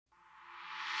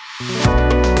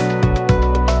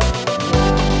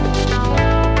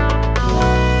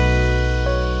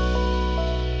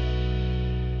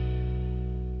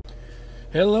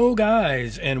Hello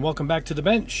guys, and welcome back to the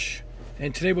bench.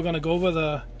 And today we're going to go over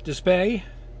the Dspiae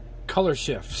Color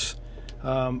Shifts.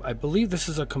 I believe this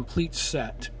is a complete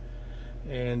set,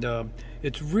 and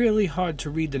it's really hard to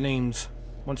read the names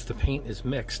once the paint is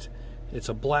mixed. It's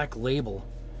a black label,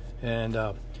 and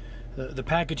the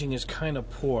packaging is kind of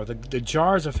poor. The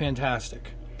jars are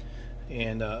fantastic,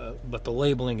 and but the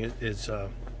labeling is a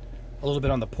little bit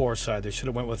on the poor side. They should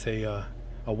have went with a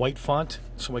white font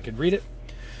so I could read it.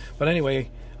 But anyway,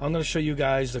 I'm going to show you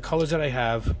guys the colors that I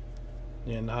have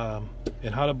and how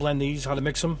to blend these, how to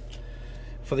mix them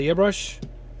for the airbrush,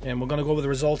 and we're going to go over the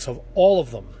results of all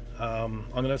of them. I'm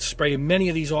going to spray many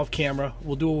of these off camera.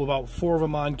 We'll do about 4 of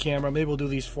them on camera. Maybe we'll do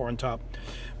these 4 on top.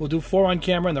 We'll do 4 on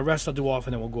camera, and the rest I'll do off,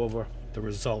 and then we'll go over the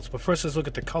results. But first, let's look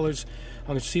at the colors. I'm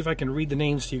going to see if I can read the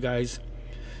names to you guys.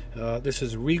 This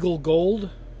is Regal Gold.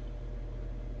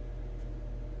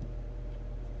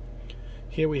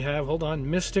 Here we have, hold on,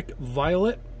 Mystic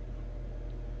Violet.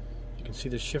 You can see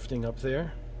the shifting up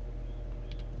there.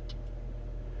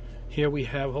 Here we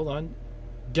have, hold on,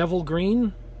 Devil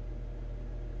Green.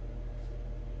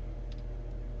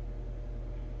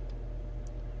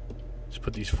 Let's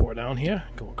put these 4 down here,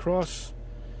 go across.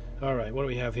 All right, what do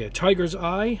we have here? Tiger's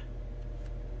Eye.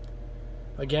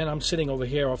 Again, I'm sitting over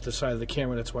here off the side of the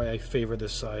camera, that's why I favor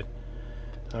this side.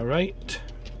 All right,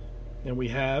 and we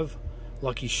have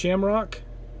Lucky Shamrock.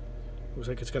 Looks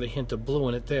like it's got a hint of blue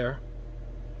in it there.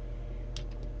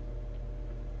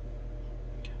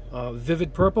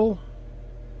 Vivid Purple.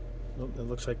 Oh, it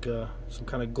looks like some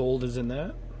kind of gold is in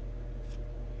that.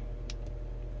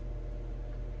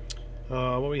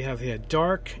 What do we have here?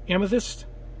 Dark Amethyst.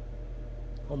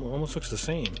 Almost looks the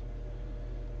same.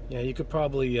 Yeah, you could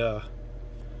probably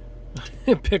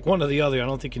pick one or the other. I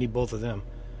don't think you need both of them.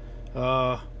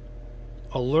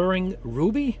 Alluring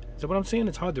Ruby? Is that what I'm saying?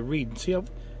 It's hard to read.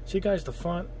 See guys, the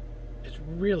font is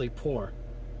really poor.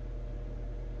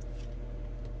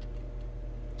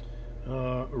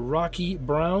 Rocky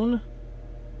Brown. I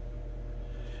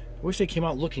wish they came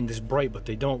out looking this bright, but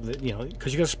they don't. You know,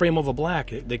 because you got to spray them over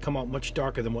black. They come out much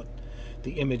darker than what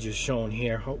the image is shown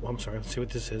here. Oh, I'm sorry. Let's see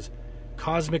what this is.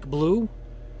 Cosmic Blue.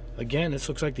 Again, this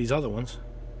looks like these other ones.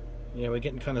 Yeah, we're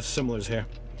getting kind of similars here.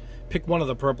 Pick one of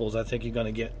the purples. I think you're going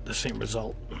to get the same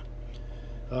result.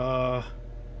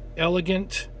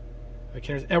 Elegant. I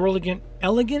can't. Elegant.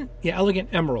 Yeah, Elegant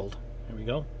Emerald. There we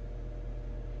go.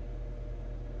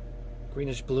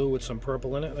 Greenish blue with some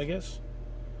purple in it, I guess.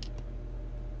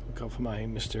 Look out for my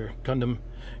Mr. Gundam,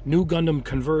 new Gundam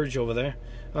Converge over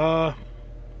there.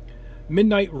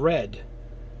 Midnight Red.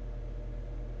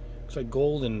 Looks like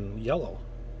gold and yellow.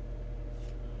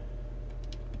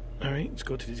 All right, let's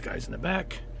go to these guys in the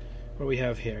back. What do we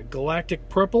have here? Galactic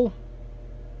Purple.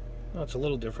 Oh, it's a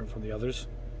little different from the others.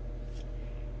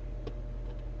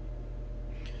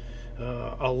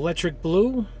 Electric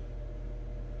Blue.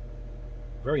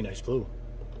 Very nice blue.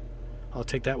 I'll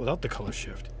take that without the color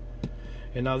shift.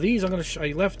 And now these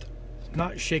I left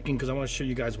not shaking because I want to show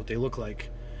you guys what they look like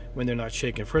when they're not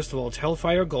shaking. First of all, it's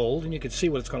Hellfire Gold, and you can see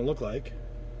what it's going to look like.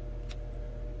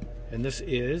 And this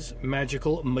is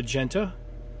Magical Magenta.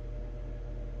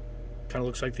 Kind of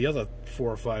looks like the other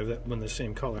 4 or 5 that were the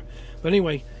same color. But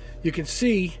anyway, you can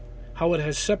see how it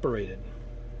has separated.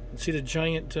 You see the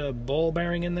giant ball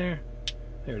bearing in there?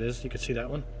 There it is. You can see that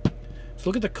one. So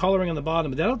look at the coloring on the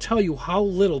bottom. That'll tell you how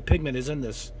little pigment is in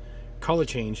this color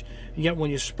change. And yet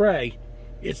when you spray,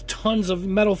 it's tons of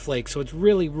metal flakes. So it's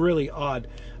really, really odd.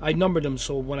 I numbered them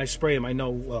so when I spray them, I know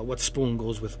what spoon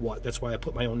goes with what. That's why I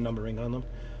put my own numbering on them.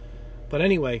 But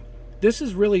anyway, this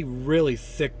is really, really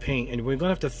thick paint. And we're going to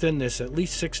have to thin this at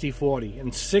least 60-40.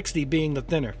 And 60 being the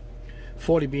thinner.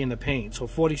 40 being the paint. So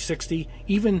 40-60,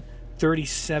 even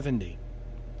 30-70.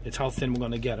 It's how thin we're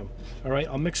going to get them. All right,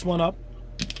 I'll mix one up,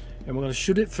 and we're going to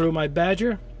shoot it through my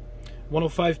Badger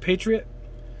 105 Patriot.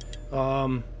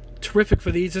 Terrific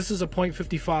for these. This is a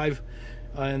 .55,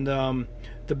 and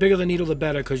the bigger the needle, the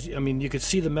better, because I mean you can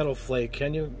see the metal flake.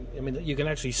 Can you? I mean you can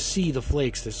actually see the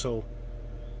flakes.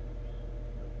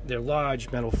 They're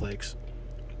large metal flakes.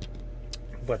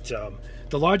 But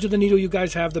the larger the needle you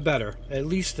guys have, the better. At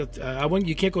least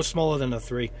you can't go smaller than a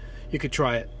 3. You could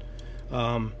try it.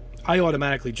 I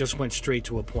automatically just went straight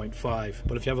to a .5,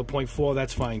 but if you have a .4,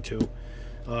 that's fine too.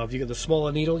 If you get the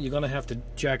smaller needle, you're going to have to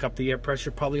jack up the air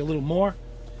pressure probably a little more.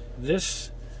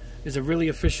 This is a really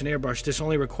efficient airbrush. This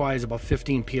only requires about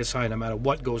 15 psi no matter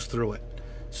what goes through it.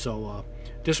 So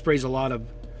this sprays a lot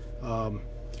of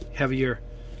heavier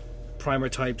primer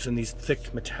types and these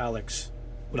thick metallics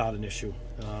without an issue.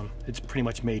 It's pretty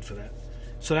much made for that.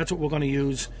 So that's what we're going to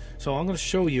use. So I'm going to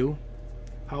show you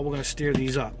how we're going to steer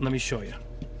these up. Let me show you.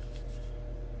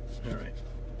 All right.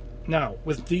 Now,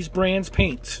 with these brands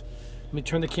paints, let me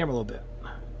turn the camera a little bit.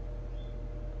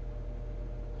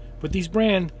 With these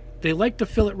brand, they like to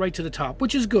fill it right to the top,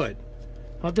 which is good.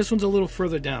 This one's a little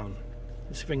further down.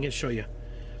 Let's see if I can show you.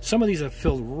 Some of these are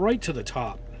filled right to the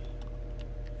top.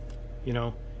 You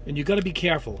know, and you got to be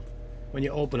careful when you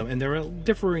open them. And they're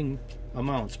differing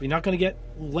amounts. But you're not going to get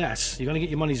less. You're going to get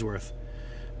your money's worth.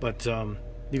 But you're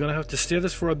going to have to stir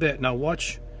this for a bit. Now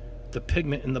watch the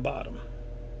pigment in the bottom.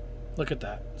 Look at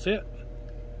that. See it?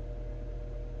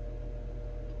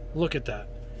 Look at that.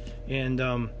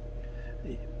 And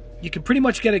you can pretty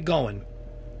much get it going.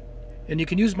 And you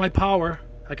can use my power.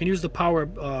 I can use the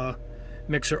power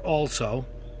mixer also.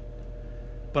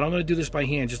 But I'm going to do this by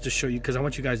hand just to show you, because I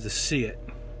want you guys to see it.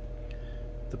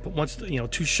 Once, you know,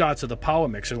 2 shots of the power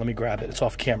mixer. Let me grab it. It's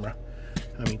off camera.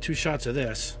 I mean, 2 shots of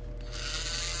this.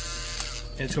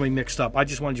 And it's going to be mixed up. I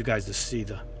just wanted you guys to see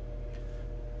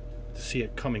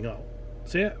it coming out.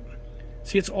 See it?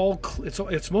 See, it's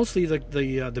mostly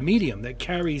the medium that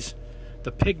carries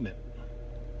the pigment.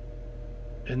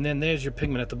 And then there's your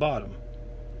pigment at the bottom.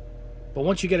 But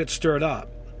once you get it stirred up,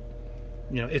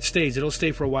 you know, it stays. It'll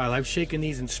stay for a while. I've shaken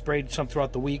these and sprayed some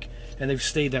throughout the week, and they've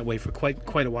stayed that way for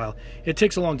quite a while. It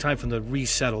takes a long time for them to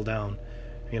resettle down.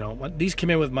 You know, these came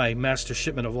in with my master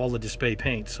shipment of all the Dspiae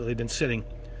paints, so they've been sitting,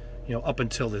 you know, up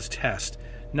until this test.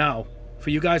 Now,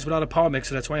 for you guys without a power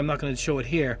mixer, that's why I'm not going to show it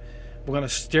here. We're going to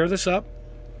stir this up.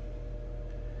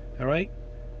 All right,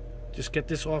 just get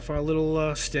this off our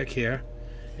little stick here,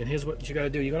 and here's what you got to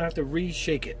do. You're going to have to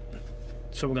re-shake it.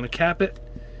 So we're going to cap it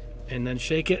and then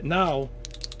shake it. Now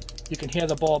you can hear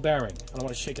the ball bearing. I don't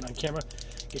want to shake it on camera,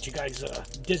 get you guys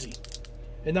dizzy.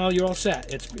 And now you're all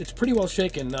set. It's pretty well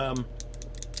shaken.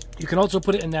 You can also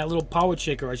put it in that little powered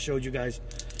shaker I showed you guys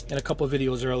in a couple of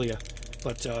videos earlier.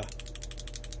 But you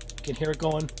can hear it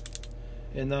going,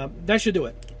 and that should do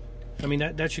it. I mean,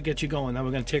 that should get you going. Now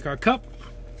we're going to take our cup.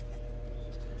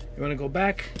 We're going to go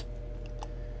back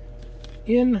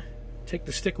in, take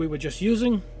the stick we were just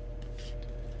using,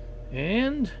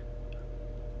 and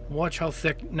watch how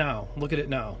thick now. Look at it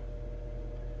now.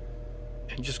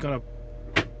 And just going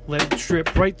to let it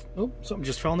drip right. Oh, something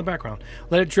just fell in the background.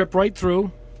 Let it drip right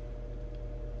through.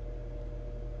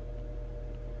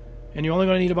 And you're only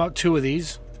going to need about 2 of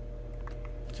these.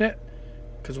 That's it.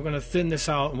 Because we're going to thin this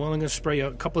out. And we're only going to spray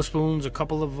a couple of spoons, a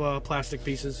couple of plastic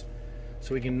pieces,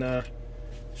 so we can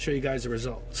show you guys the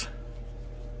results.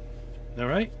 All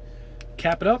right.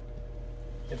 Cap it up.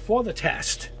 And for the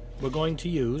test, we're going to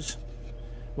use,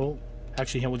 well,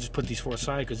 actually, here we'll just put these 4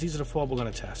 aside, because these are the 4 we're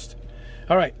going to test.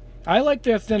 All right. I like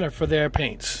their thinner for their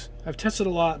paints. I've tested a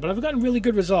lot, but I've gotten really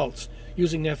good results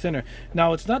using their thinner.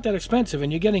 Now, it's not that expensive,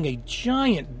 and you're getting a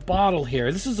giant bottle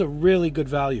here. This is a really good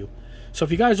value. So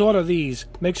if you guys order these,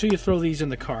 make sure you throw these in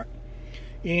the cart.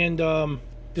 And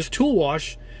this tool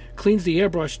wash cleans the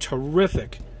airbrush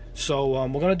terrific. So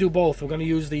we're going to do both. We're going to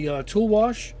use the tool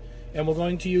wash, and we're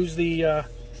going to use the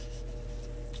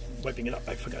wiping it up.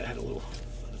 I forgot I had a little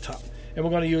on the top. And we're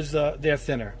going to use their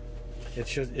thinner. It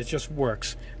just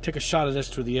works. Take a shot of this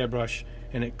through the airbrush,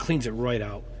 and it cleans it right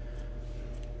out.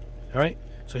 All right.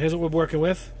 So here's what we're working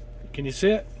with. Can you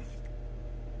see it?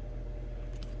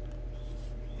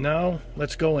 Now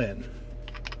let's go in.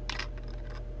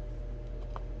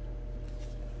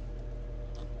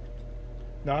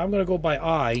 Now I'm going to go by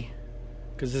eye,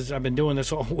 because I've been doing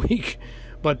this all week.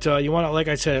 But you want to, like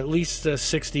I said, at least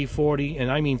 60, 40,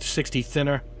 and I mean 60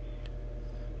 thinner.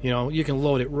 You know, you can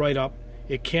load it right up.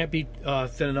 It can't be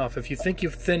thin enough. If you think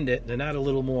you've thinned it, then add a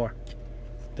little more.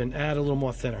 Then add a little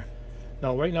more thinner.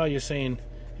 Now, right now you're saying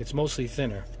it's mostly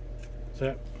thinner. So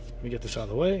let me get this out of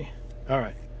the way. All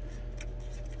right.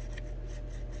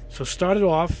 So start it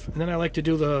off, and then I like to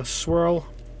do the swirl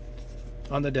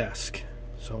on the desk.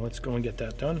 So let's go and get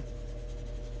that done.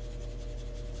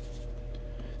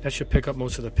 That should pick up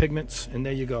most of the pigments, and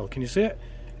there you go. Can you see it?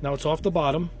 Now it's off the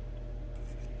bottom,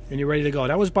 and you're ready to go.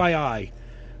 That was by eye,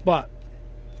 but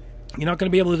you're not going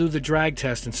to be able to do the drag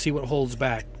test and see what holds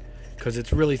back, because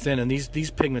it's really thin, and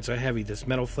these pigments are heavy. This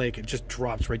metal flake, it just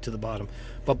drops right to the bottom.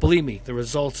 But believe me, the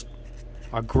results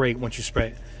are great once you spray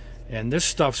it. And this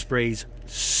stuff sprays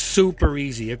super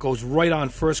easy. It goes right on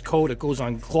first coat. It goes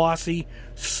on glossy,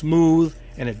 smooth,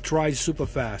 and it dries super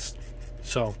fast.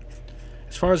 So,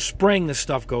 as far as spraying this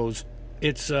stuff goes,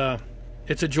 it's a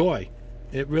joy.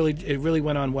 It really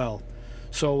went on well.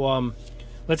 So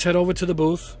let's head over to the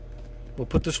booth. We'll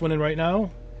put this one in right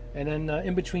now, and then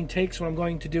in between takes, what I'm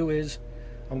going to do is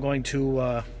I'm going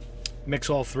to mix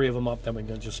all 3 of them up. Then we're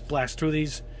going to just blast through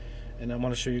these, and I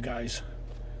want to show you guys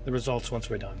the results once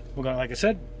we're done. We're going to, like I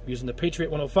said, using the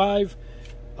Patriot 105.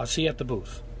 I'll see you at the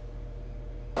booth.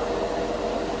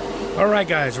 Alright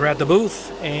guys, we're at the booth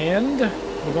and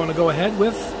we're going to go ahead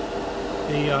with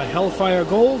the Hellfire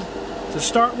Gold to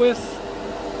start with.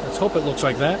 Let's hope it looks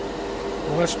like that. We're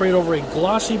going to spray it over a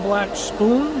glossy black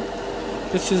spoon.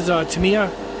 This is Tamiya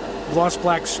gloss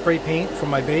black spray paint from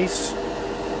my base.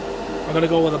 I'm going to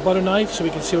go with a butter knife so we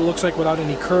can see what it looks like without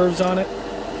any curves on it.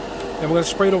 And we're going to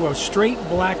spray it over a straight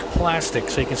black plastic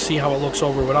so you can see how it looks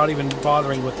over without even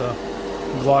bothering with the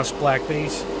gloss black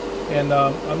base. And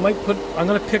I'm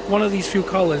going to pick one of these few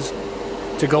colors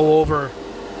to go over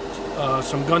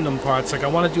some Gundam parts. Like I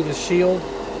want to do the shield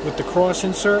with the cross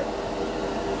insert.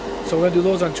 So we're going to do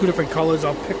those on two different colors.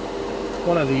 I'll pick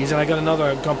one of these, and I got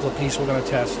another Gunpla piece we're going to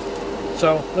test.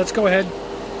 So let's go ahead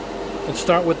and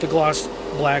start with the gloss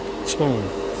black spoon.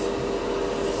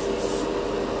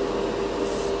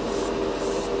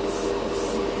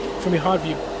 It's going to be hard for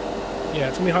you. Yeah,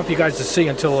 it's going to be hard for you guys to see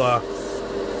until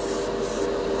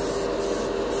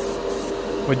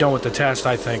we're done with the test,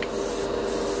 I think. You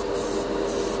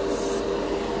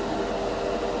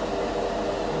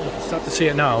can start to see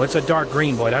it now. It's a dark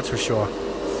green, boy, that's for sure.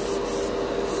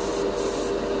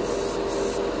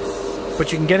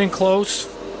 But you can get in close.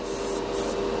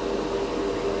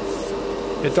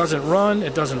 It doesn't run,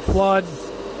 it doesn't flood.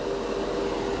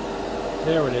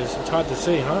 There it is. It's hard to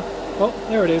see, huh? Oh,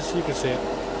 there it is. You can see it.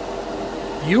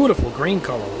 Beautiful green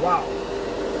color. Wow.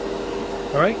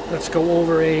 Alright, let's go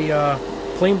over a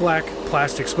plain black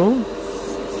plastic spoon.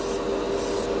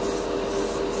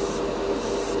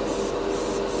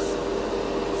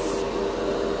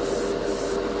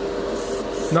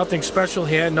 Nothing special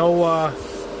here. No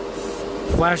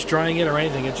flash drying it or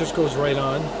anything. It just goes right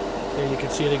on. There you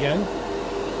can see it again.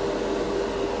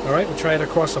 Alright, we'll try it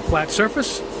across a flat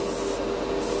surface.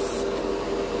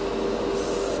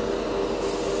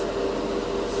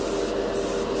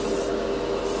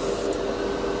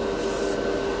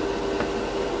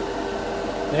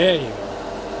 There you go.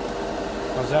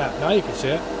 How's that? Now you can see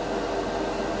it.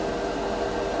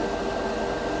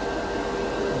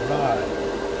 Alright.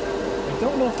 I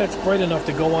don't know if that's bright enough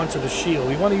to go onto the shield.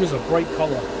 We want to use a bright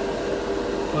color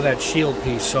for that shield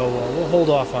piece, so we'll hold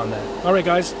off on that. Alright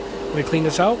guys, let me clean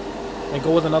this out and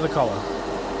go with another color.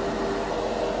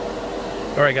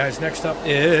 Alright guys, next up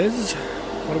is...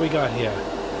 what do we got here?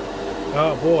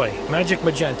 Oh boy, Magic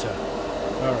Magenta.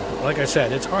 Alright, like I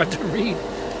said, it's hard to read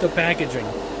the packaging.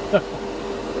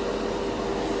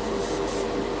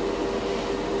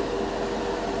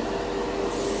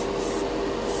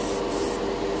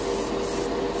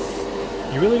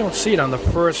 You really don't see it on the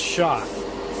first shot,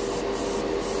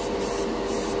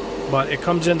 but it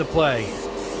comes into play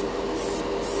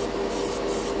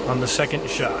on the second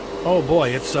shot. Oh boy,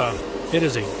 it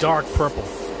is a dark purple.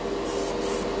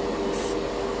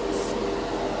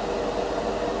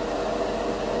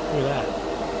 Look at that.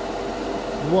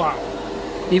 Wow.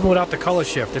 Even without the color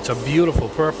shift, it's a beautiful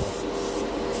purple.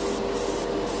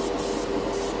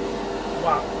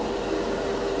 Wow.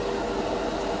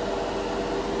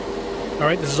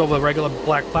 Alright, this is over regular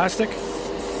black plastic.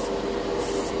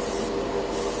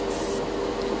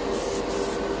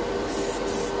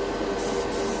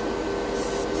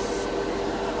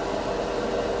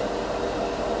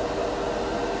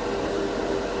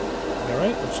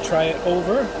 Alright, let's try it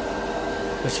over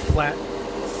this flat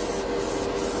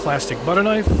plastic butter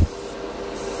knife. The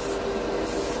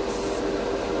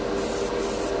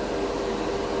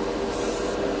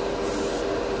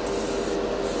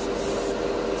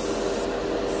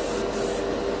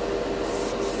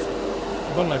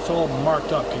butter knife's all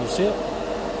marked up. Can you see it?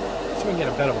 Let's see if we can get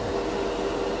a better one.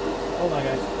 Hold on,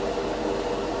 guys.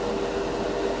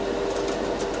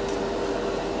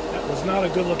 That was not a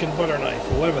good looking butter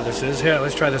knife, or whatever this is. Here,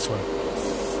 let's try this one.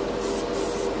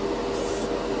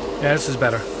 Yeah, this is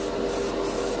better.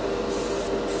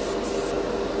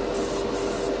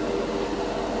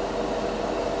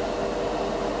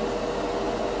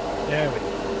 There we go.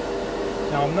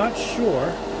 Now I'm not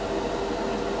sure.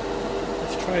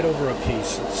 Let's try it over a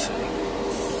piece. Let's see.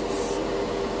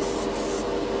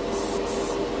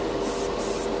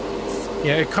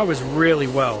 Yeah, it covers really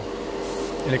well.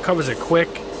 And it covers it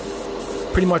quick.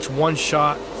 Pretty much one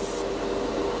shot.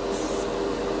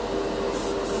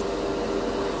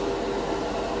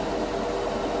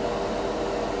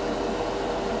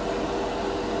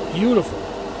 Beautiful.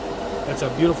 That's a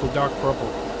beautiful dark purple.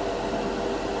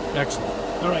 Excellent.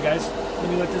 Alright guys, let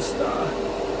me let this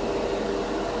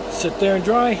sit there and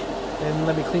dry, and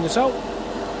let me clean this out,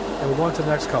 and we'll go on to the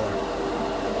next color.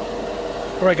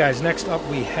 Alright guys, next up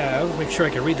we have, make sure I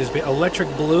can read this bit, electric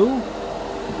blue,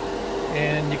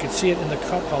 and you can see it in the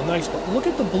cup, how nice, but look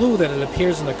at the blue that it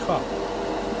appears in the cup.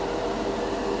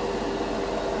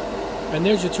 And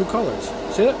there's your two colors.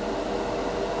 See it?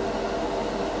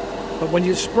 But when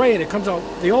you spray it, it comes out,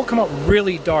 they all come out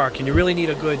really dark, and you really need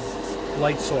a good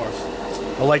light source.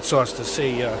 A light source to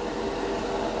see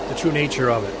the true nature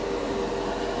of it.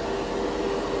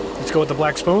 Let's go with the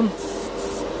black spoon.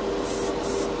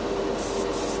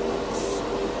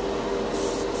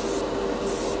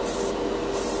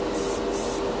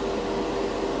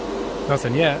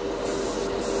 Nothing yet.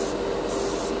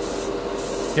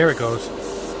 Here it goes.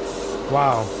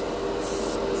 Wow.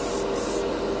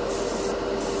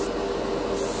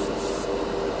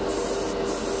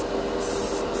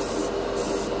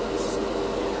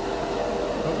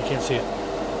 Oh, you can't see it.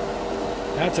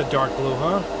 That's a dark blue,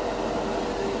 huh?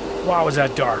 Wow, is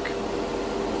that dark.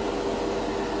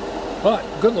 But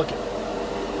good looking.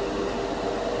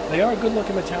 They are good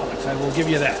looking metallics, I will give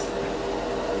you that.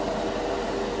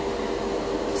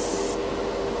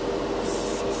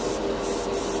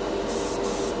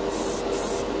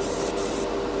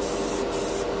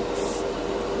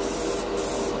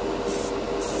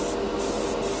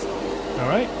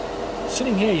 Alright,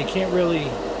 sitting here you can't really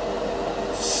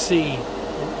see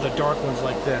the dark ones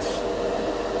like this,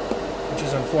 which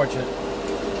is unfortunate.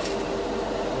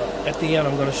 But at the end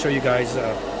I'm going to show you guys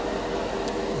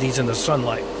these in the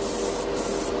sunlight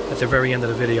at the very end of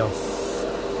the video.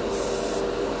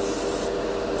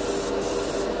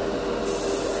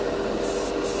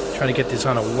 Trying to get this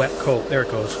on a wet coat. There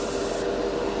it goes.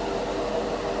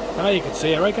 Now you can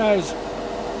see it, right guys?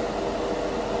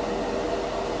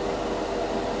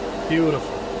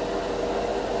 Beautiful.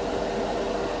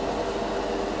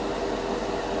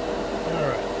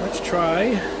 Alright, let's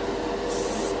try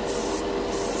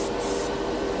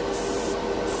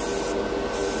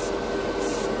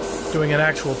doing an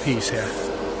actual piece here.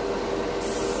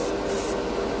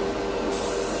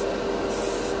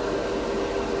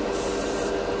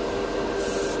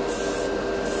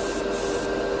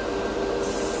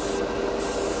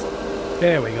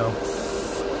 There we go.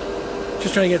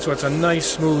 Just trying to get so it's a nice,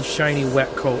 smooth, shiny,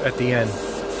 wet coat at the end.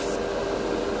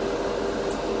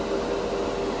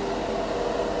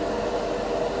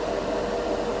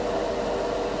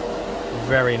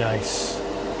 Very nice.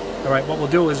 Alright, what we'll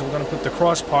do is we're going to put the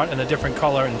cross part in a different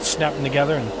color and snap them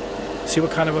together and see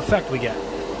what kind of effect we get.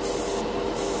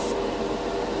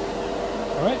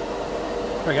 Alright.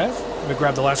 Alright guys, let me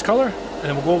grab the last color and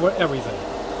then we'll go over everything.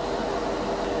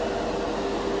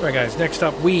 Alright guys, next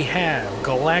up we have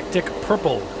Galactic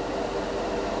Purple.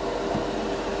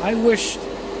 I wish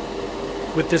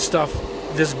with this stuff,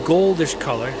 this goldish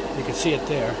color, you can see it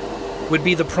there, would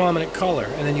be the prominent color,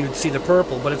 and then you'd see the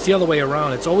purple, but it's the other way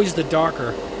around. It's always the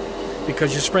darker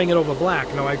because you're spraying it over black.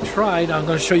 Now I tried, I'm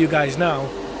going to show you guys now,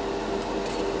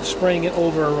 spraying it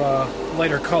over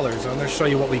lighter colors. I'm going to show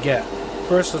you what we get.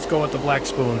 First, let's go with the black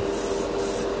spoon.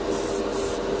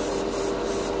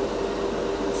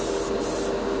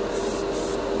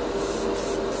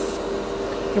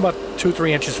 About 2-3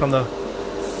 inches from the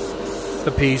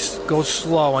piece. Go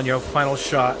slow on your final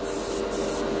shot.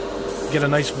 Get a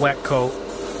nice wet coat.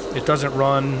 It doesn't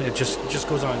run. It just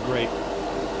goes on great.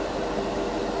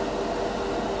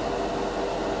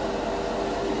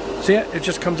 See it? It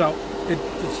just comes out.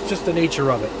 It's just the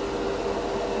nature of it.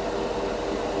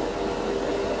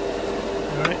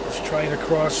 All right, let's try it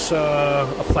across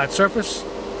a flat surface.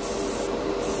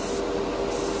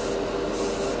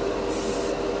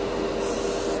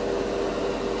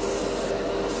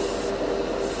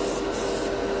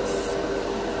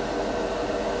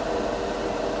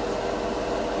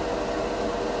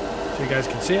 So you guys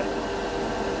can see it.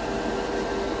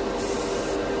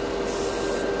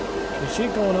 Can you see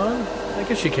it going on? I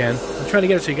guess you can. I'm trying to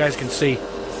get it so you guys can see.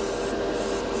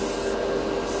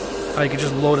 How you can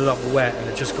just load it up wet and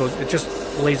it just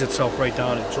lays itself right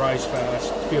down. It dries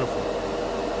fast. It's beautiful.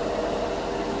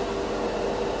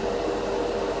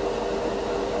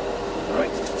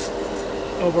 Alright.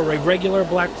 Over a regular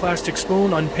black plastic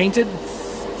spoon, unpainted.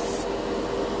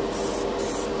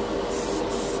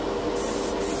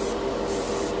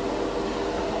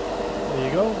 There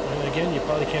you go. And again, you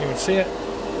probably can't even see it.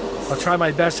 I'll try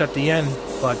my best at the end,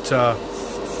 but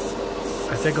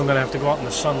I think I'm going to have to go out in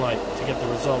the sunlight to get the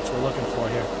results we're looking for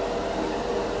here.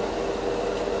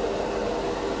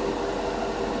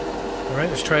 Alright,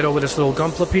 let's try it over this little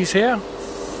gunpla piece here.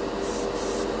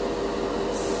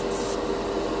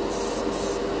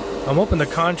 I'm hoping the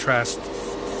contrast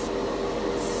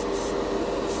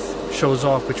shows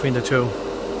off between the two.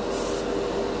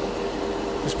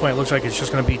 At this point it looks like it's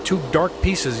just going to be two dark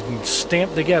pieces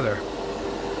stamped together.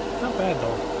 Not bad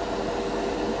though.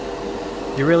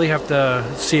 You really have to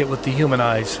see it with the human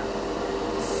eyes.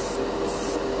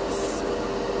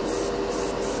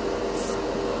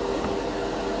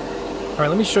 All right,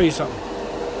 let me show you something.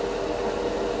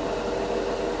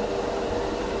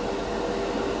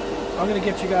 I'm gonna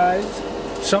get you guys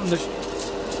something that's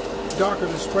darker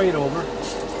to spray it over.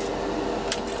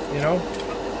 You know?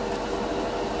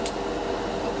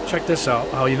 Check this out,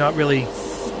 how you're not really...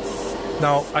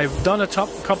 Now, I've done a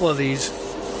couple of these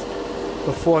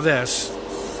before this,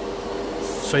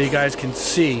 so you guys can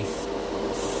see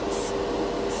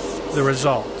the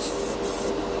results.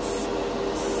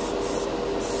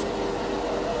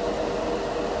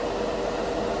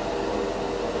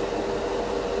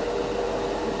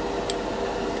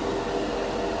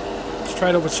 Let's try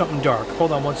it over something dark.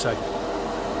 Hold on one second.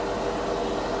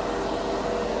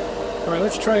 All right,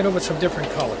 let's try it over some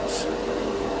different colors.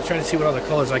 I'm trying to see what other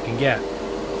colors I can get.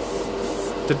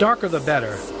 The darker the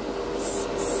better.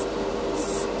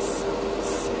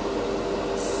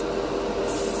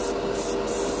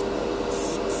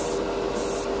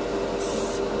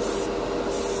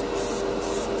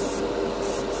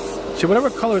 See, whatever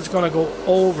color it's going to go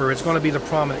over, it's going to be the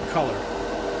prominent color.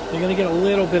 You're going to get a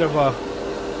little bit of a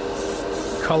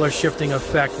color shifting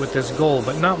effect with this gold,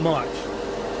 but not much.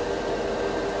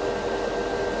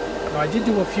 Now, I did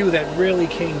do a few that really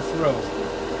came through.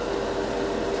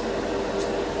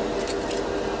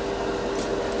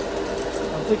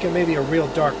 I'm thinking maybe a real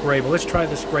dark gray, but let's try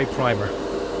this gray primer.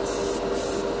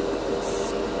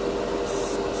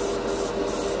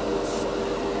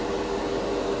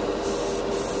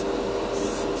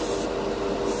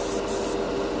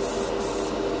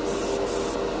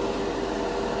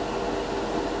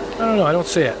 I don't know, I don't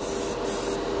see it.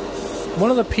 One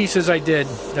of the pieces I did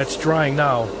that's drying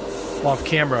now, off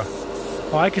camera.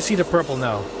 Oh, I can see the purple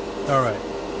now. Alright.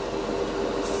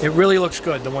 It really looks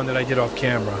good, the one that I did off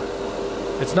camera.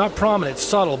 It's not prominent, it's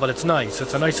subtle, but it's nice.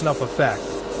 It's a nice enough effect.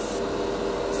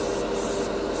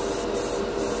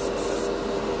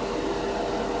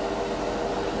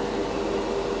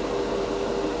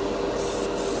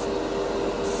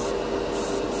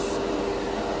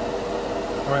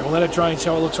 Alright, we'll let it dry and see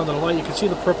how it looks under the light. You can see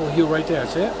the purple hue right there,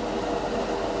 see it?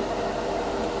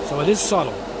 So it is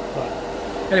subtle. But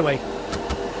anyway,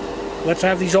 let's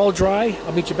have these all dry.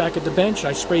 I'll meet you back at the bench.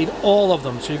 I sprayed all of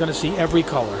them, so you're going to see every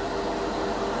color.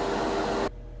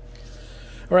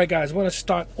 Alright guys, I want to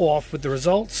start off with the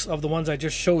results of the ones I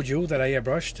just showed you that I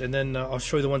airbrushed, and then I'll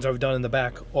show you the ones I've done in the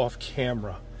back off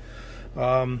camera.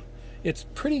 It's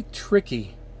pretty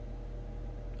tricky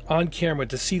on camera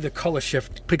to see the color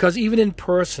shift, because even in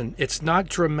person, it's not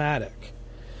dramatic.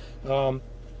 Let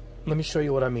me show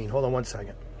you what I mean. Hold on one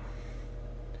second.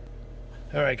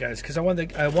 All right, guys, because I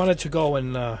wanted to go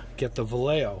and get the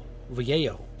Vallejo.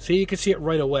 See, you can see it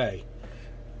right away.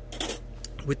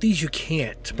 With these, you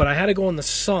can't. But I had to go in the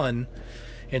sun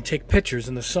and take pictures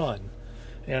in the sun.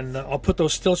 And I'll put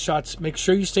those still shots. Make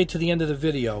sure you stay to the end of the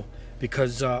video,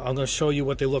 because I'm going to show you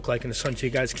what they look like in the sun, so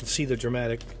you guys can see the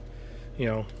dramatic, you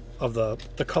know, of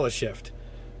the color shift.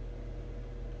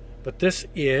 But this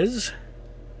is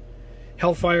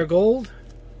Hellfire Gold.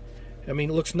 I mean,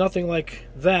 it looks nothing like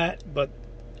that, but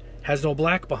has no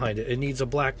black behind it. It needs a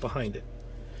black behind it.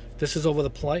 This is over the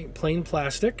plain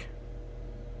plastic,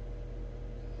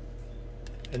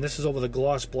 and this is over the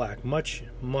gloss black, much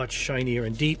shinier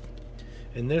and deep.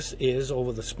 And this is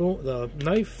over the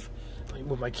knife. Let me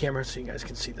move my camera so you guys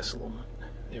can see this a little bit.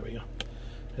 There we go.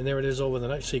 And there it is over the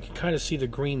knife, so you can kind of see the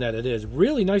green that it is.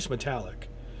 Really nice metallic,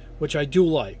 which I do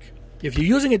like. If you're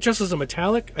using it just as a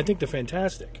metallic, I think they're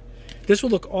fantastic. This will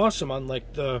look awesome on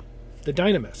like the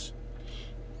Dynamis.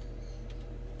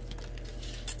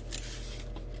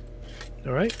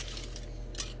 All right.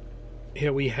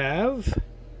 Here we have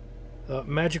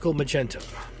Magical Magenta.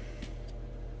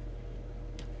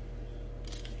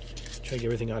 Try to get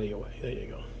everything out of your way. There you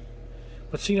go.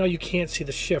 But see, now you can't see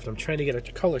the shift. I'm trying to get a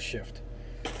color shift.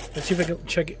 Let's see if I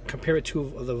can compare it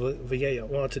to the Vallejo.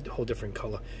 Well, it's a whole different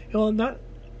color. You know,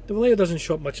 the Vallejo doesn't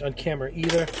show up much on camera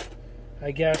either,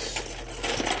 I guess.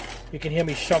 You can hear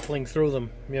me shuffling through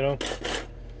them, you know.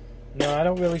 No, I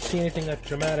don't really see anything that's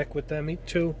dramatic with them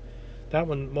too. That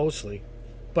one mostly.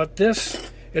 But this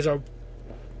is a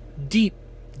deep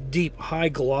high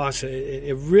gloss.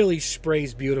 It really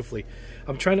sprays beautifully.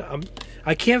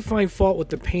 I can't find fault with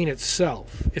the paint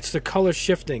itself. It's the color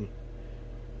shifting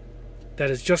that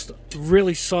is just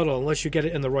really subtle, unless you get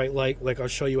it in the right light, like I'll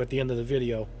show you at the end of the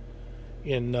video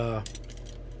in the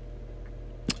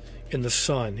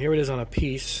sun. Here it is on a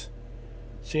piece.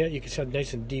 See it? You can see how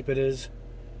nice and deep it is.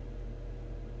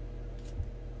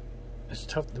 It's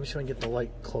tough. Let me see if I can get the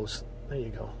light close. There you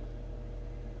go.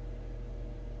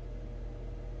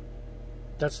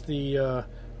 That's the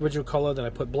original color. Then I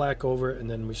put black over it, and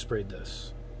then we sprayed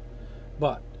this.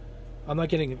 But I'm not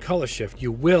getting a color shift.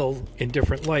 You will in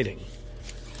different lighting,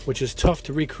 which is tough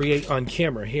to recreate on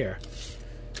camera here.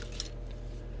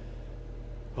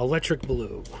 Electric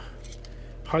blue.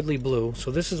 Hardly blue.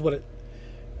 So this is what it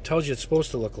tells you it's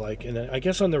supposed to look like. And I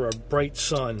guess under a bright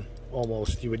sun,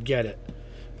 almost, you would get it.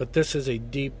 But this is a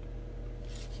deep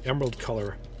emerald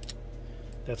color.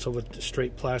 That's over the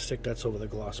straight plastic. That's over the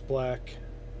gloss black.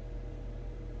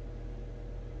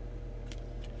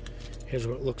 Here's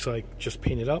what it looks like just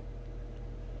painted up.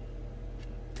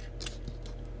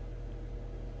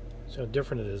 See how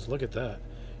different it is. Look at that.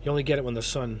 You only get it when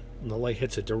the light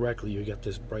hits it directly, you get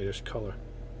this brightish color.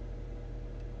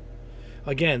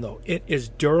 Again, though, it is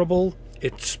durable.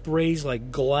 It sprays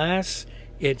like glass.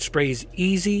 It sprays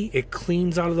easy. It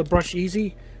cleans out of the brush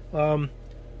easy.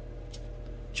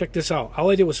 Check this out. All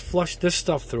I did was flush this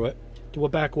stuff through it, do a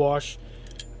backwash,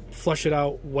 flush it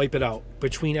out, wipe it out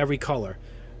between every color.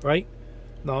 Right?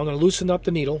 Now I'm going to loosen up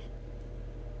the needle.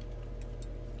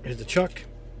 Here's the chuck.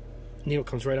 Needle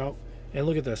comes right out. And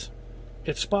look at this.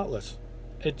 It's spotless.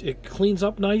 It cleans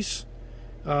up nice.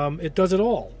 It does it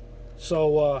all.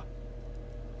 So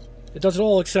it does it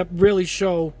all except really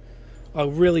show a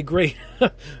really great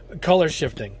color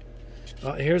shifting.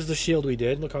 Here's the shield we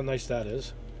did. Look how nice that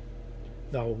is.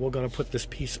 Now we're going to put this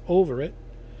piece over it,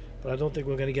 but I don't think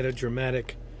we're going to get a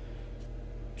dramatic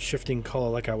shifting color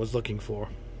like I was looking for.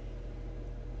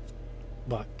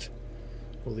 But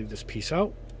we'll leave this piece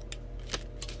out.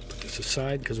 Put this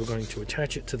aside because we're going to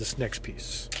attach it to this next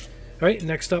piece. All right,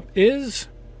 next up is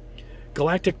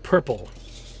Galactic Purple.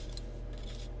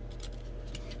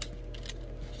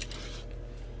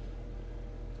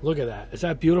 Look at that. Is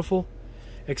that beautiful?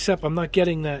 Except I'm not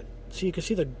getting that. See, you can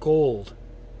see the gold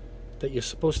that you're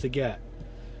supposed to get.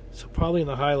 So probably in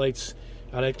the highlights,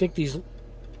 and I think these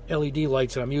LED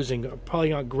lights that I'm using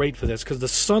probably aren't great for this because the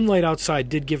sunlight outside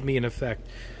did give me an effect.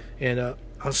 And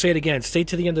I'll say it again, stay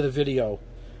to the end of the video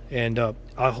and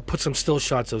I'll put some still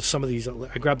shots of some of these.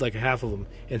 I grabbed like half of them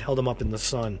and held them up in the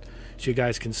sun so you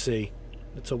guys can see.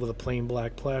 It's over the plain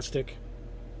black plastic.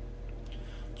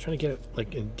 I'm trying to get it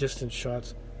like in distant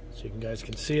shots so you guys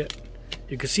can see it.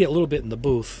 You can see it a little bit in the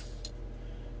booth.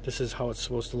 This is how it's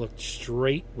supposed to look,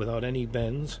 straight without any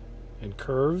bends and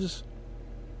curves.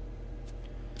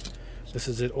 This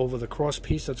is it over the cross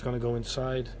piece that's going to go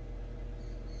inside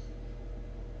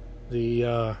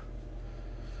the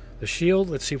shield.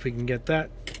 Let's see if we can get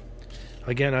that.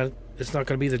 Again, it's not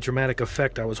going to be the dramatic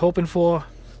effect I was hoping for.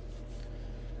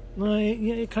 Yeah,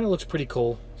 it kind of looks pretty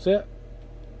cool. See it?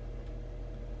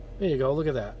 There you go. Look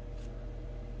at that.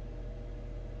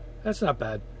 That's not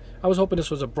bad. I was hoping this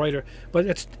was a brighter, but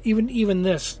it's even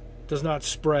this does not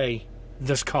spray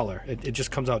this color. It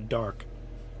just comes out dark.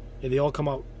 Yeah, they all come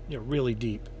out, you know, really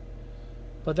deep.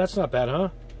 But that's not bad, huh?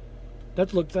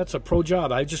 That's a pro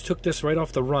job. I just took this right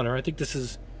off the runner. I think this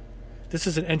is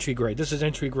an entry grade. This is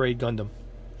entry grade Gundam.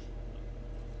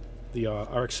 The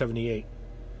RX-78.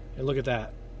 And look at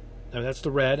that. Now that's the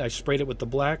red. I sprayed it with the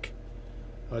black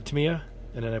Tamiya,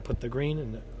 and then I put the green,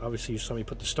 and obviously you saw me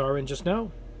put the star in just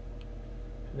now.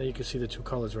 And there you can see the two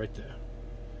colors right there.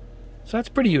 So that's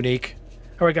pretty unique.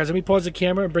 Alright guys, let me pause the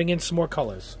camera and bring in some more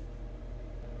colors.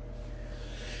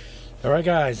 Alright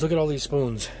guys, look at all these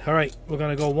spoons. Alright, we're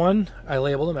going to go one. I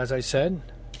labeled them as I said.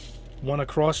 One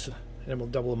across, and then we'll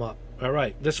double them up.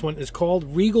 Alright, this one is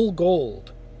called Regal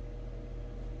Gold.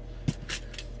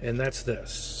 And that's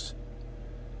this.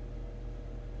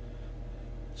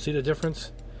 See the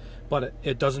difference? But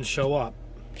it doesn't show up.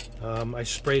 I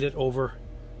sprayed it over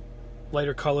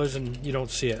lighter colors and you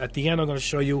don't see it. At the end I'm going to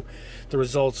show you the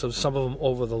results of some of them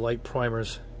over the light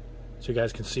primers so you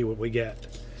guys can see what we get.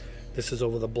 This is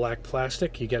over the black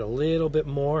plastic. You get a little bit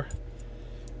more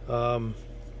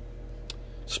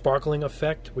sparkling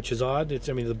effect, which is odd.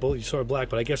 I mean, the bullet you saw black,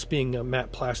 but I guess being a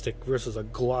matte plastic versus a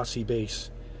glossy base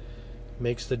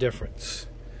makes the difference.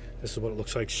 This is what it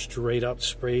looks like straight up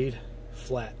sprayed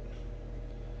flat.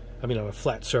 I mean on a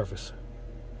flat surface.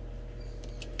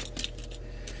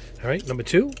 Alright, number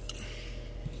 2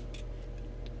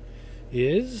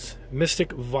 is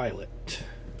Mystic Violet.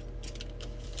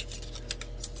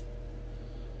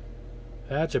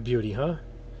 That's a beauty, huh?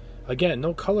 Again,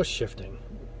 no color shifting.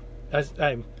 As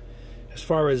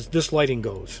far as this lighting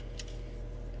goes.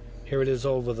 Here it is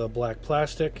over the black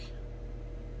plastic.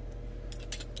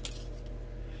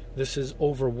 This is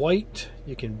over white.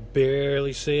 You can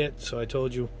barely see it, so I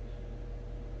told you.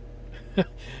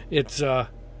 It's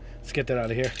let's get that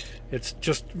out of here. It's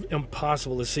just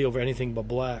impossible to see over anything but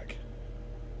black.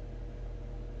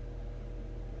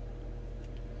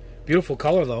 Beautiful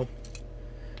color though.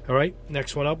 Alright,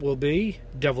 next one up will be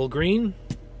Devil Green.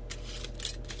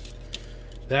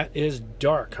 That is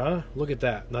dark, huh? Look at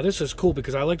that. Now this is cool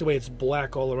because I like the way it's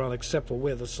black all around except for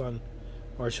where the sun,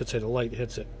 or I should say the light,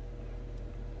 hits it.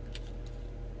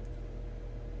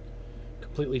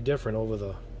 Completely different over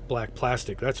the black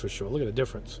plastic, that's for sure. Look at the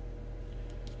difference.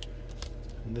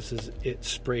 And this is it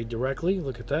sprayed directly.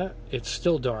 Look at that. It's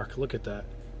still dark. Look at that.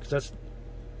 Because that's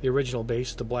the original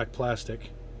base, the black plastic.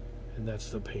 And that's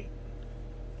the paint.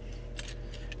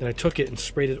 And I took it and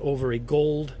sprayed it over a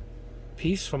gold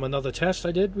piece from another test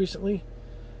I did recently.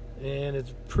 And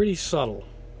it's pretty subtle.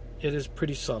 It is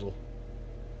pretty subtle.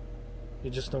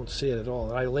 You just don't see it at all.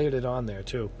 And I layered it on there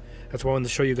too. That's why I wanted to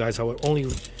show you guys how it only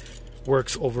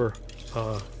works over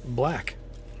black.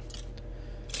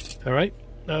 Alright.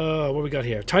 What we got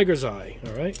here? Tiger's Eye.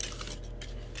 Alright.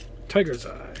 Tiger's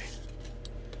Eye.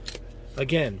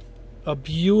 Again, a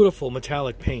beautiful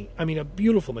metallic paint. I mean, a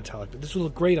beautiful metallic. This would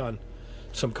look great on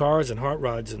some cars and hot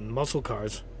rods and muscle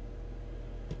cars.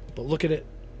 But look at it.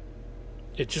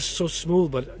 It's just so smooth.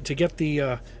 But to get the,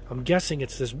 I'm guessing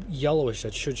it's this yellowish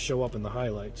that should show up in the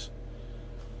highlights.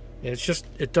 And it's just,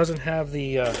 it doesn't have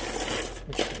the,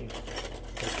 let's see. You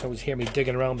can always hear me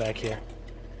digging around back here.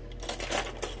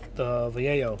 The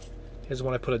Vallejo. Here's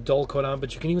when I put a dull coat on,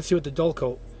 but you can even see with the dull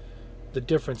coat the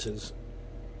differences.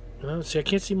 See, I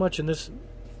can't see much in this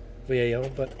Vallejo,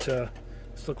 but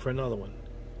let's look for another one.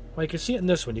 Well, you can see it in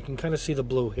this one. You can kind of see the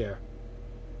blue here.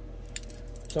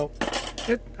 So,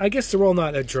 I guess they're all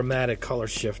not a dramatic color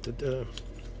shift. This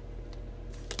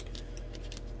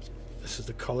is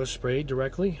the color sprayed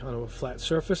directly on a flat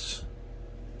surface.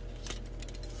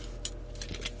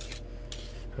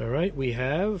 Alright, we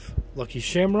have Lucky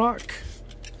Shamrock.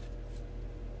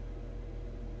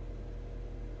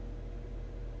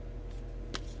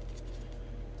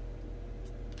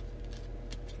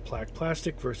 Black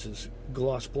plastic versus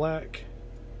gloss black.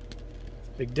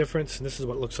 Big difference, and this is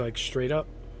what it looks like straight up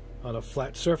on a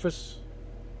flat surface.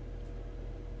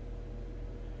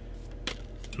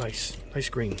 Nice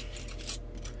green.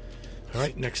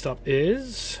 Alright, next up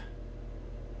is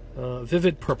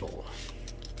Vivid Purple.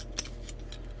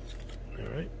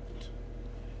 Alright.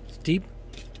 It's deep.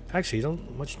 Actually,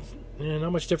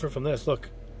 not much different from this. Look.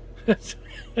 That's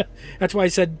why I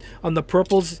said on the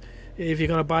purples, if you're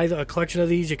going to buy a collection of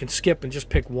these, you can skip and just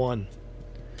pick one.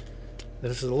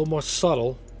 This is a little more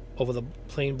subtle over the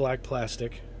plain black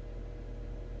plastic.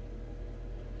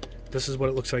 This is what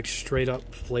it looks like straight up,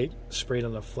 sprayed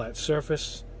on a flat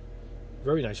surface.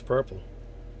 Very nice purple.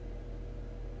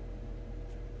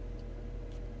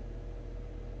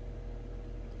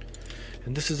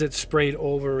 And this is it sprayed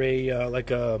over a I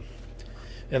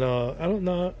don't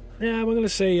know. Yeah, we're gonna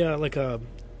say like a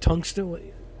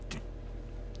tungsten.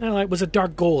 It was a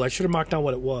dark gold. I should have marked down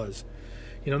what it was.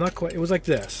 You know, not quite. It was like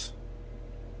this.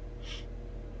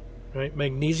 Right,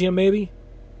 magnesium maybe.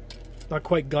 Not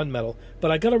quite gunmetal,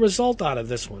 but I got a result out of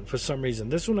this one for some reason.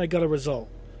 This one I got a result,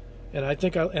 and I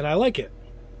think I like it.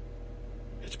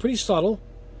 It's pretty subtle,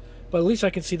 but at least I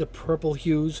can see the purple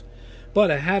hues.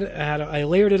 But I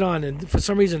layered it on, and for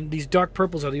some reason these dark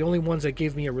purples are the only ones that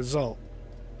gave me a result.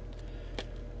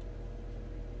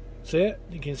 See it?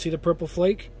 You can see the purple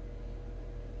flake,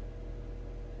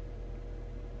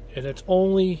 and it's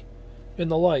only in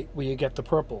the light where you get the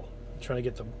purple. I'm trying to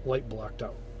get the light blocked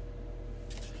out.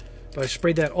 But I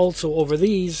sprayed that also over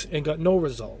these and got no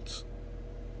results.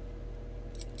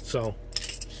 So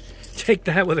take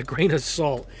that with a grain of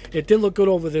salt. It did look good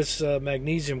over this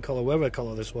magnesium color, whatever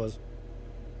color this was.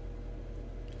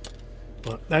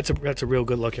 But that's a real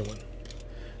good looking one.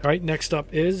 All right, next up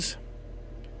is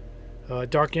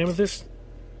dark amethyst.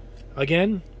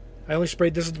 Again, I only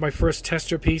sprayed, this is my first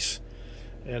tester piece,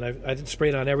 and I didn't spray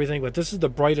it on everything, but this is the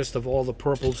brightest of all the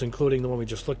purples, including the one we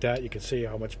just looked at. You can see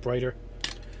how much brighter.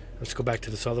 Let's go back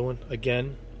to this other one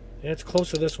again. And it's close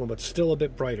to this one, but still a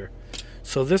bit brighter.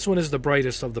 So this one is the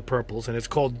brightest of the purples, and it's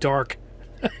called dark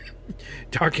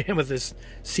dark amethyst.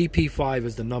 CP5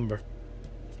 is the number.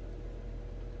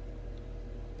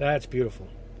 That's beautiful.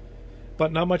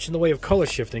 But not much in the way of color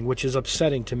shifting, which is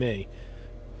upsetting to me.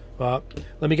 Let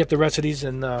me get the rest of these,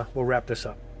 and we'll wrap this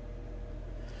up.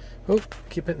 Oh,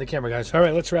 keep hitting the camera, guys. All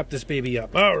right, let's wrap this baby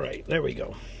up. All right, there we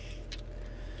go.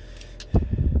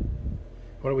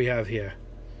 What do we have here?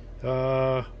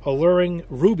 Alluring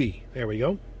Ruby. There we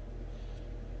go.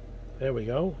 There we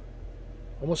go.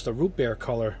 Almost a root beer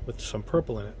color with some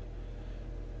purple in it.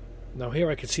 Now here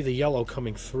I can see the yellow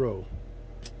coming through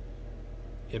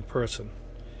in person.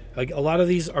 A lot of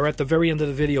these are at the very end of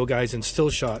the video, guys, in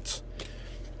still shots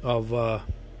of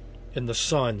in the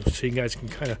sun, so you guys can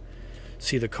kind of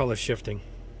see the color shifting.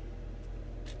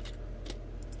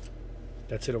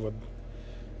 That's it over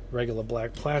regular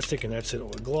black plastic, and that's it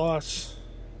over gloss.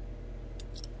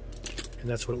 And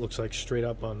that's what it looks like straight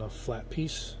up on a flat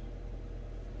piece.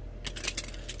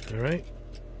 All right.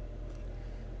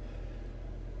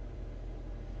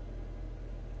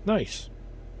 Nice.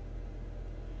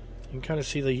 You can kind of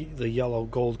see the yellow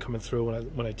gold coming through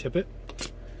when I tip it.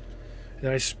 And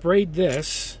I sprayed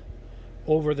this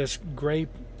over this gray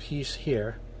piece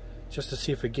here just to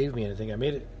see if it gave me anything. I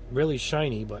made it really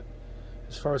shiny, but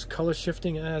as far as color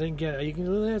shifting, I didn't get it.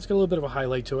 It's got a little bit of a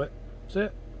highlight to it. That's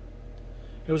it.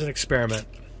 It was an experiment.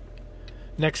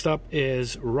 Next up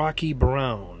is Rocky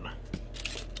Brown.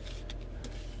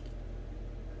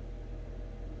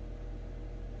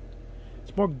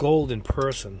 It's more gold in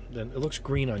person than it looks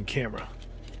green on camera.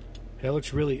 Yeah, it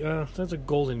looks really, that's a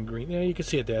golden green. Yeah, you can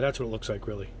see it there. That's what it looks like,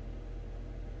 really.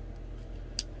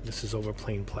 This is over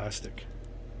plain plastic.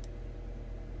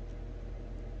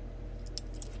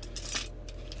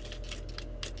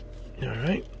 All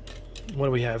right. What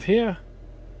do we have here?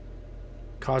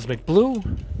 Cosmic blue.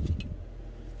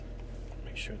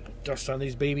 Make sure no dust on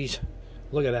these babies.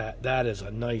 Look at that. That is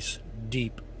a nice,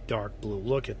 deep, dark blue.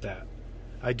 Look at that.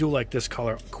 I do like this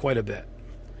color quite a bit.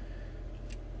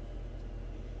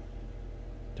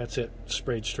 That's it.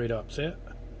 Sprayed straight up. See it?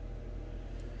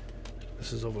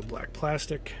 This is over black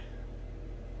plastic.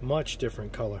 Much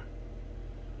different color.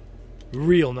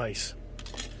 Real nice.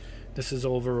 This is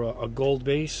over a gold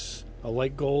base, a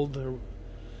light gold,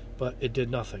 but it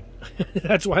did nothing.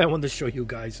 That's why I wanted to show you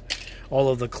guys all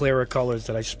of the clearer colors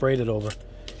that I sprayed it over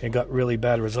and got really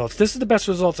bad results. This is the best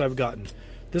results I've gotten.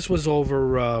 This was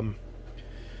over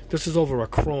a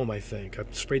chrome, I think. I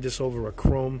sprayed this over a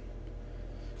chrome,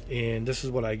 and this is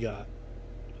what I got.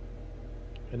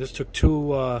 And this took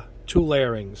two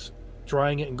layerings,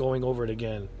 drying it and going over it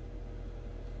again.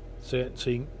 So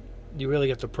you really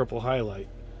get the purple highlight.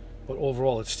 But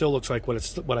overall, it still looks like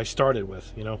what I started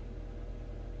with, you know.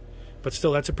 But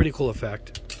still, that's a pretty cool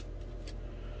effect.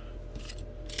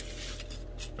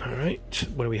 All right,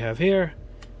 what do we have here?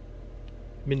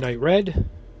 Midnight Red.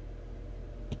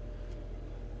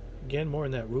 Again, more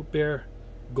in that root beer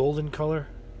golden color.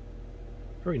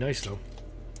 Very nice, though.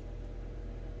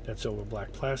 That's over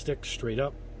black plastic, straight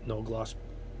up, no gloss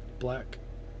black.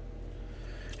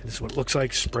 And this is what it looks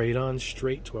like, sprayed on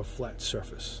straight to a flat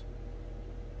surface.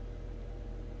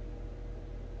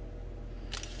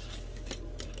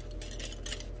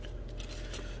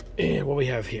 And what we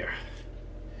have here,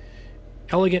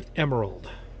 Elegant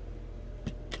Emerald.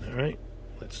 All right,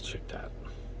 let's check that.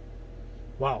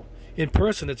 Wow, in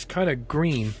person it's kind of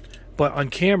green, but on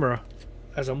camera,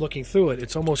 as I'm looking through it,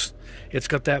 it's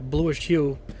got that bluish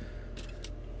hue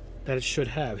that it should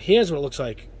have. Here's what it looks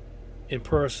like in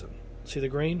person. See the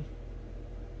green?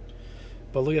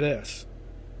 But look at this.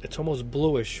 It's almost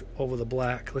bluish over the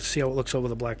black. Let's see how it looks over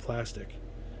the black plastic.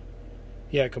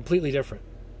 Yeah, completely different.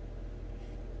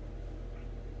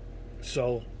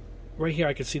 So right here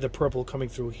I can see the purple coming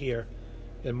through here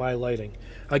in my lighting.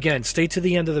 Again, stay to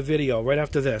the end of the video. Right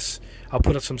after this, I'll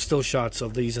put up some still shots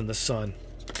of these in the sun.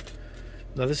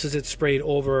 Now this is it sprayed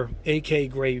over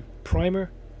AK Gray Primer.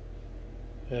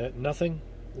 Nothing.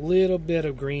 Little bit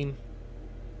of green.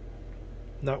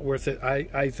 Not worth it.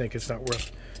 I think it's not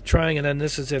worth trying. And then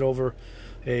this is it over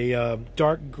a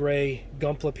dark gray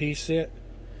Gunpla piece. See it?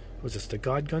 Was this the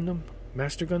God Gundam?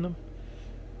 Master Gundam?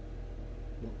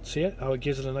 See it? How it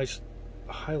gives it a nice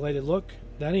highlighted look?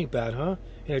 That ain't bad, huh?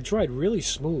 And it dried really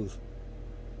smooth.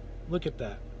 Look at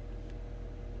that.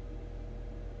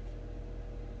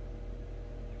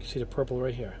 You can see the purple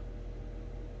right here.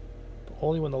 But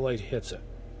only when the light hits it.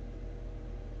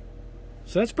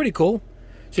 So that's pretty cool.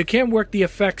 So you can work the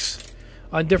effects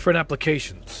on different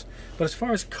applications. But as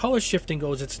far as color shifting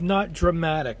goes, it's not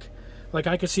dramatic. Like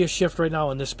I can see a shift right now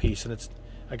on this piece, and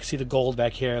I can see the gold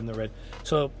back here and the red.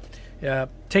 So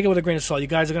take it with a grain of salt. You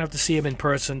guys are going to have to see them in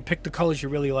person. Pick the colors you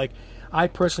really like. I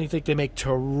personally think they make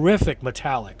terrific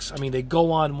metallics. I mean, they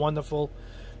go on wonderful.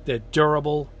 They're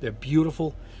durable. They're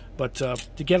beautiful. But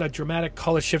to get a dramatic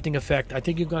color shifting effect, I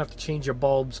think you're going to have to change your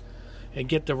bulbs and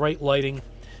get the right lighting.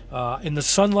 In the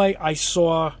sunlight, I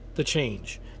saw the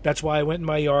change. That's why I went in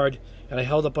my yard and I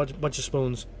held up a bunch of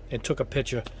spoons and took a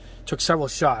picture. Took several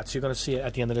shots. You're going to see it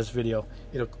at the end of this video.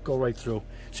 It'll go right through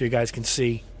so you guys can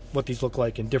see what these look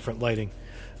like in different lighting.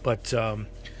 But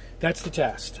that's the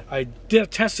test. I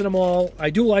tested them all. I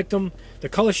do like them. The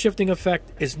color shifting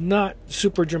effect is not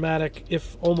super dramatic,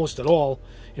 if almost at all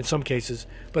in some cases,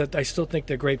 but I still think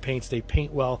they're great paints. They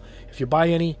paint well. If you buy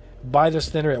any, buy this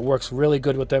thinner. It works really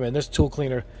good with them, and this tool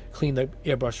cleaner cleaned the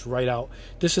airbrush right out.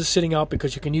 This is sitting out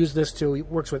because you can use this too. It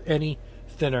works with any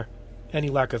thinner, any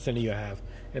lacquer thinner you have.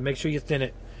 And make sure you thin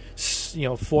it,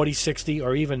 40-60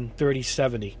 or even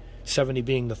 30-70, 70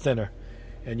 being the thinner.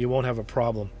 and you won't have a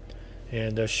problem.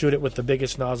 And shoot it with the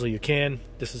biggest nozzle you can.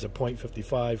 This is a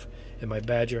 .55 in my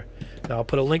Badger. Now I'll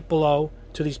put a link below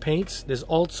to these paints. There's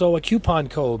also a coupon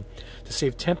code to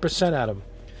save 10% at them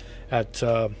at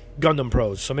Gundam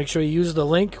Pros. So make sure you use the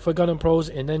link for Gundam Pros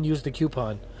and then use the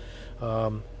coupon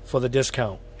for the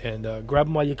discount. And grab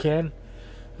them while you can,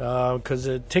 because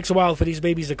it takes a while for these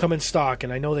babies to come in stock,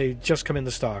 and I know they just come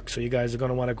into stock. So you guys are going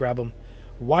to want to grab them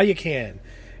while you can.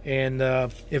 And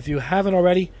if you haven't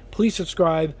already, please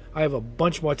subscribe. I have a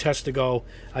bunch more tests to go.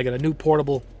 I got a new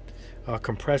portable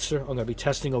compressor I'm going to be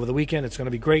testing over the weekend. It's going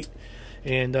to be great.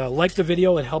 And like the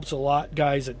video. It helps a lot,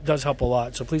 guys. It does help a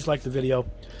lot. So please like the video.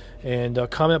 And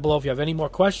comment below if you have any more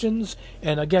questions.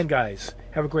 And again, guys,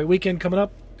 have a great weekend coming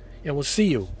up. And we'll see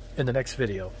you in the next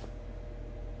video.